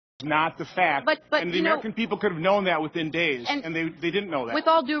not the fact. But and the American people could have known that within days, and they didn't know that. With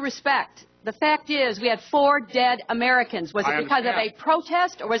all due respect, the fact is we had 4 dead Americans. Was it because of a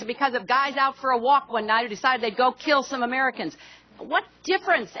protest, or was it because of guys out for a walk one night who decided they'd go kill some Americans? What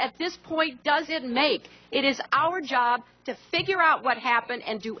difference at this point does it make? It is our job to figure out what happened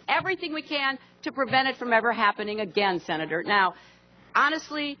and do everything we can to prevent it from ever happening again, Senator. Now,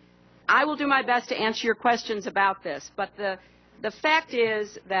 honestly, I will do my best to answer your questions about this, but the fact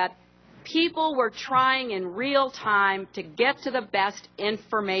is that people were trying in real time to get to the best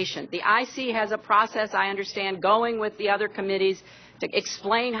information. The IC has a process, I understand, going with the other committees to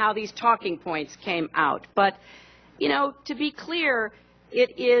explain how these talking points came out. But, you know, to be clear,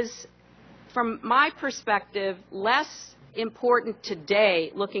 it is, from my perspective, less important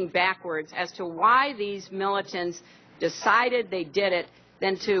today, looking backwards, as to why these militants decided they did it,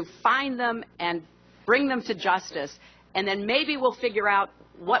 than to find them and bring them to justice. And then maybe we'll figure out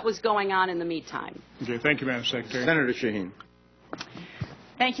what was going on in the meantime. Okay, thank you, Madam Secretary. Senator Shaheen.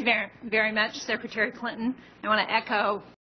 Thank you very, very much, Secretary Clinton. I want to echo